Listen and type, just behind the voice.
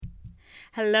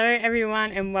Hello,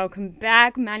 everyone, and welcome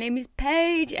back. My name is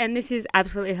Paige, and this is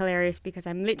absolutely hilarious because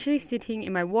I'm literally sitting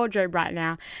in my wardrobe right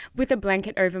now with a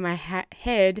blanket over my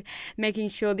head, making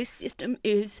sure this system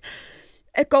is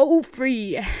echo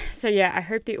free. So, yeah, I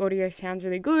hope the audio sounds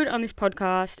really good on this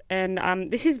podcast. And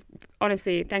this is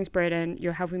honestly, thanks, Braden.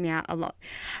 You're helping me out a lot.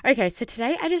 Okay, so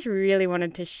today I just really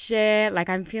wanted to share,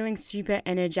 I'm feeling super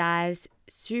energized,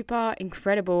 super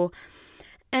incredible.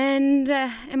 And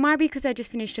it might be because I just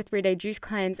finished a 3-day juice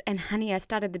cleanse, and honey, I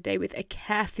started the day with a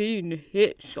caffeine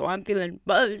hit, so I'm feeling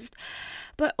buzzed.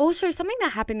 But also, something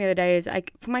that happened the other day is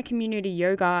for my community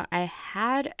yoga, I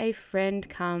had a friend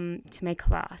come to my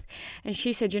class, and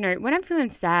she said, when I'm feeling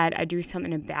sad, I do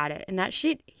something about it. And that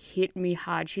shit hit me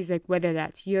hard. She's like, whether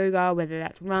that's yoga, whether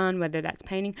that's run, whether that's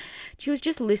painting, she was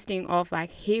just listing off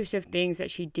heaps of things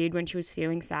that she did when she was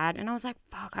feeling sad. And I was like,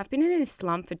 fuck, I've been in this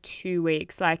slump for 2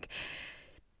 weeks.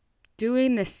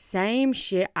 Doing the same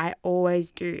shit I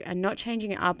always do and not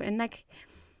changing it up. And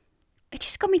it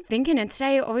just got me thinking. And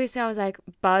today, obviously, I was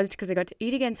buzzed because I got to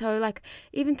eat again. So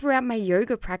even throughout my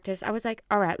yoga practice, I was like,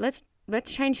 all right, let's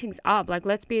change things up.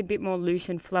 Let's be a bit more loose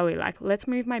and flowy. Let's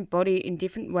move my body in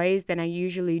different ways than I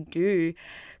usually do.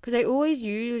 Because I always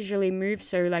usually move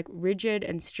so rigid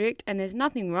and strict. And there's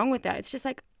nothing wrong with that. It's just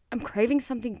I'm craving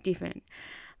something different.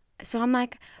 So I'm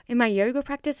in my yoga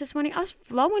practice this morning, I was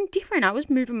flowing different. I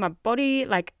was moving my body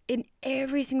in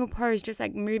every single pose, just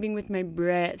moving with my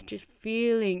breath, just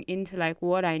feeling into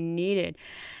what I needed.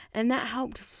 And that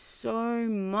helped so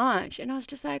much. And I was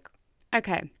just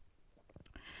okay,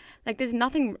 there's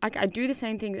nothing, I do the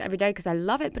same things every day because I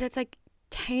love it, but it's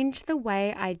change the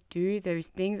way I do those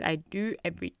things I do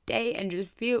every day and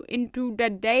just feel into the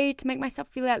day to make myself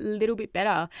feel a little bit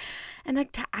better. And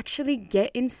to actually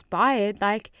get inspired,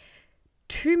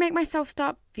 to make myself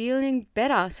start feeling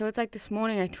better. So it's this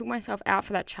morning I took myself out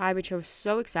for that chai, which I was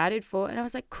so excited for. And I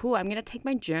was cool, I'm going to take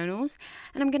my journals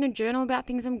and I'm going to journal about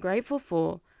things I'm grateful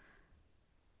for.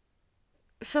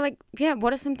 So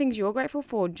what are some things you're grateful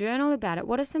for? Journal about it.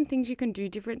 What are some things you can do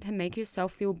different to make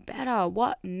yourself feel better?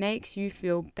 What makes you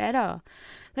feel better?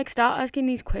 Start asking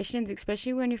these questions,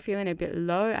 especially when you're feeling a bit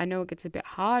low. I know it gets a bit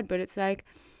hard, but it's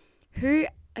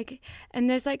and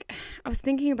there's I was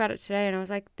thinking about it today and I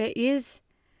was there is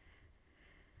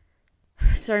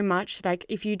so much,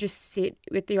 if you just sit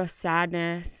with your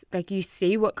sadness, you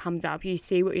see what comes up, you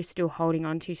see what you're still holding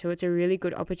on to. So it's a really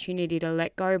good opportunity to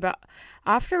let go. But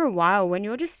after a while, when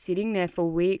you're just sitting there for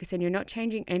weeks and you're not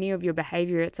changing any of your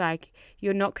behavior, it's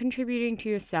you're not contributing to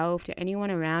yourself, to anyone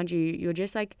around you. You're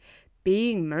just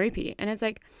being mopey. And it's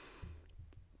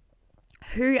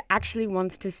who actually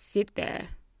wants to sit there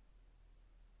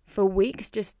for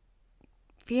weeks just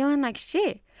feeling like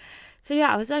shit? So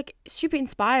yeah, I was super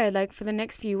inspired for the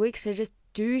next few weeks to just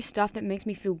do stuff that makes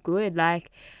me feel good.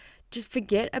 Just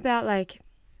forget about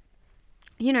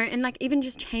and even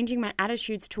just changing my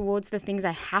attitudes towards the things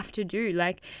I have to do.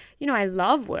 I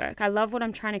love work. I love what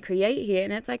I'm trying to create here.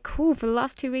 And it's cool. For the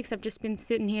last 2 weeks, I've just been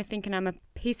sitting here thinking I'm a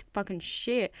piece of fucking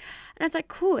shit. And it's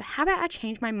cool. How about I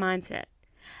change my mindset?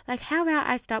 How about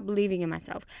I start believing in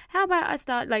myself? How about I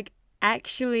start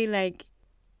actually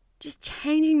just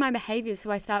changing my behavior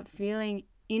so I start feeling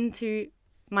into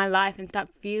my life and start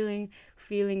feeling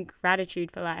gratitude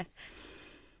for life.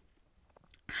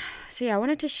 So yeah, I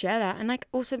wanted to share that. And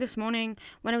also this morning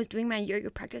when I was doing my yoga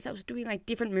practice, I was doing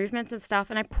different movements and stuff,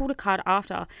 and I pulled a card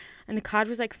after, and the card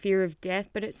was fear of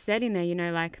death, but it said in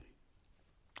there,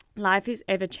 life is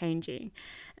ever changing.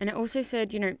 And it also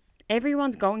said,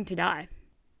 everyone's going to die.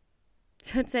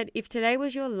 So it said, if today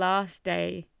was your last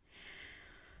day,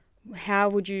 how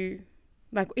would you,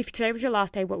 if today was your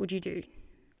last day, what would you do?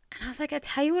 And I was I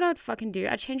tell you what I'd fucking do.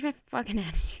 I'd change my fucking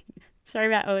attitude. Sorry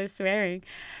about all this swearing.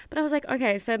 But I was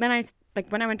okay. So then I,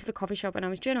 when I went to the coffee shop and I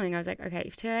was journaling, I was okay,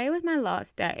 if today was my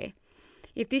last day,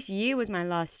 if this year was my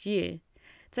last year,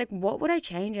 it's what would I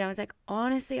change? And I was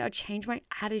honestly, I'd change my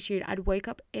attitude. I'd wake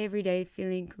up every day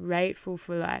feeling grateful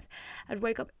for life. I'd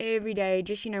wake up every day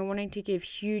just, wanting to give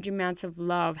huge amounts of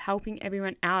love, helping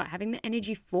everyone out, having the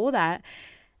energy for that.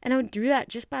 And I would do that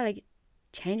just by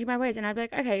changing my ways. And I'd be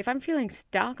okay, if I'm feeling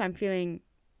stuck, I'm feeling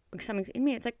something's in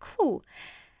me, it's cool.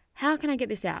 How can I get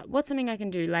this out? What's something I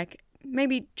can do?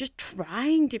 Maybe just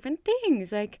trying different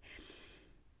things.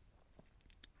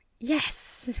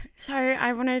 Yes. So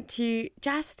I wanted to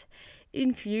just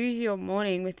infuse your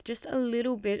morning with just a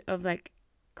little bit of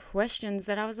questions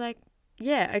that I was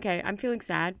yeah, okay, I'm feeling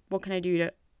sad. What can I do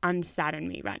to unsadden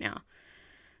me right now?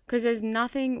 Because there's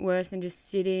nothing worse than just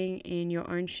sitting in your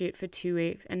own shit for 2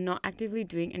 weeks and not actively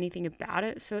doing anything about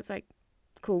it. So it's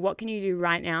cool, what can you do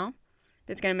right now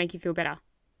that's going to make you feel better?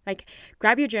 Like,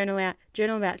 grab your journal out,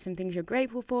 journal about some things you're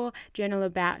grateful for, journal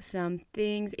about some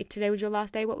things. If today was your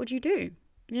last day, what would you do?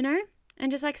 You know?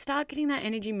 And just like start getting that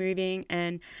energy moving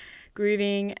and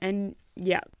grooving. And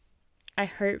yeah, I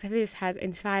hope this has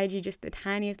inspired you just the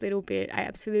tiniest little bit. I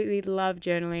absolutely love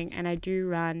journaling, and I do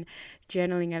run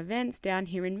journaling events down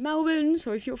here in Melbourne.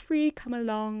 So if you're free, come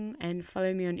along and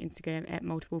follow me on Instagram at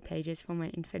multiple pages for more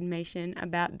information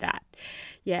about that.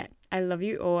 Yeah, I love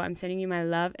you all. I'm sending you my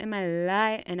love and my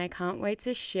light, and I can't wait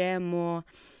to share more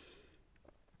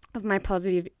of my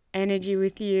positive energy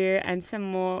with you and some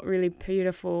more really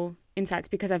beautiful insights,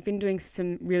 because I've been doing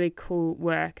some really cool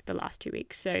work the last 2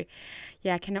 weeks. So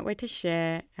yeah, I cannot wait to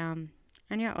share. And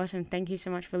yeah, awesome. Thank you so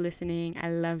much for listening. I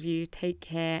love you. Take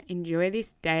care. Enjoy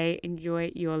this day.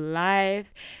 Enjoy your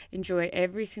life. Enjoy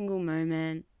every single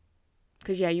moment.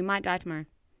 Because yeah, you might die tomorrow.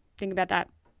 Think about that.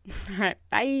 All right.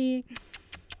 Bye.